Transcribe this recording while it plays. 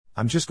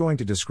I'm just going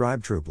to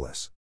describe true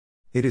bliss.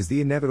 It is the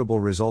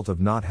inevitable result of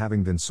not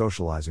having been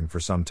socializing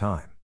for some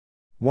time.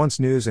 Once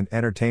news and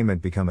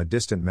entertainment become a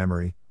distant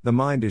memory, the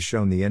mind is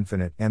shown the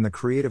infinite and the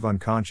creative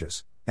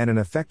unconscious, and an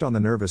effect on the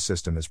nervous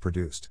system is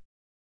produced.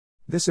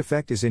 This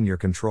effect is in your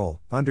control,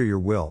 under your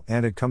will,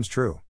 and it comes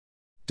true.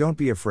 Don't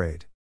be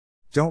afraid.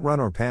 Don't run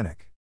or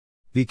panic.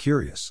 Be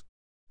curious.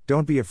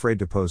 Don't be afraid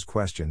to pose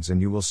questions, and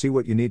you will see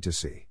what you need to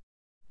see.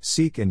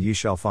 Seek and ye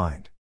shall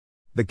find.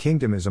 The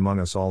kingdom is among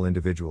us all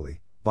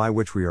individually, by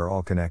which we are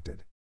all connected.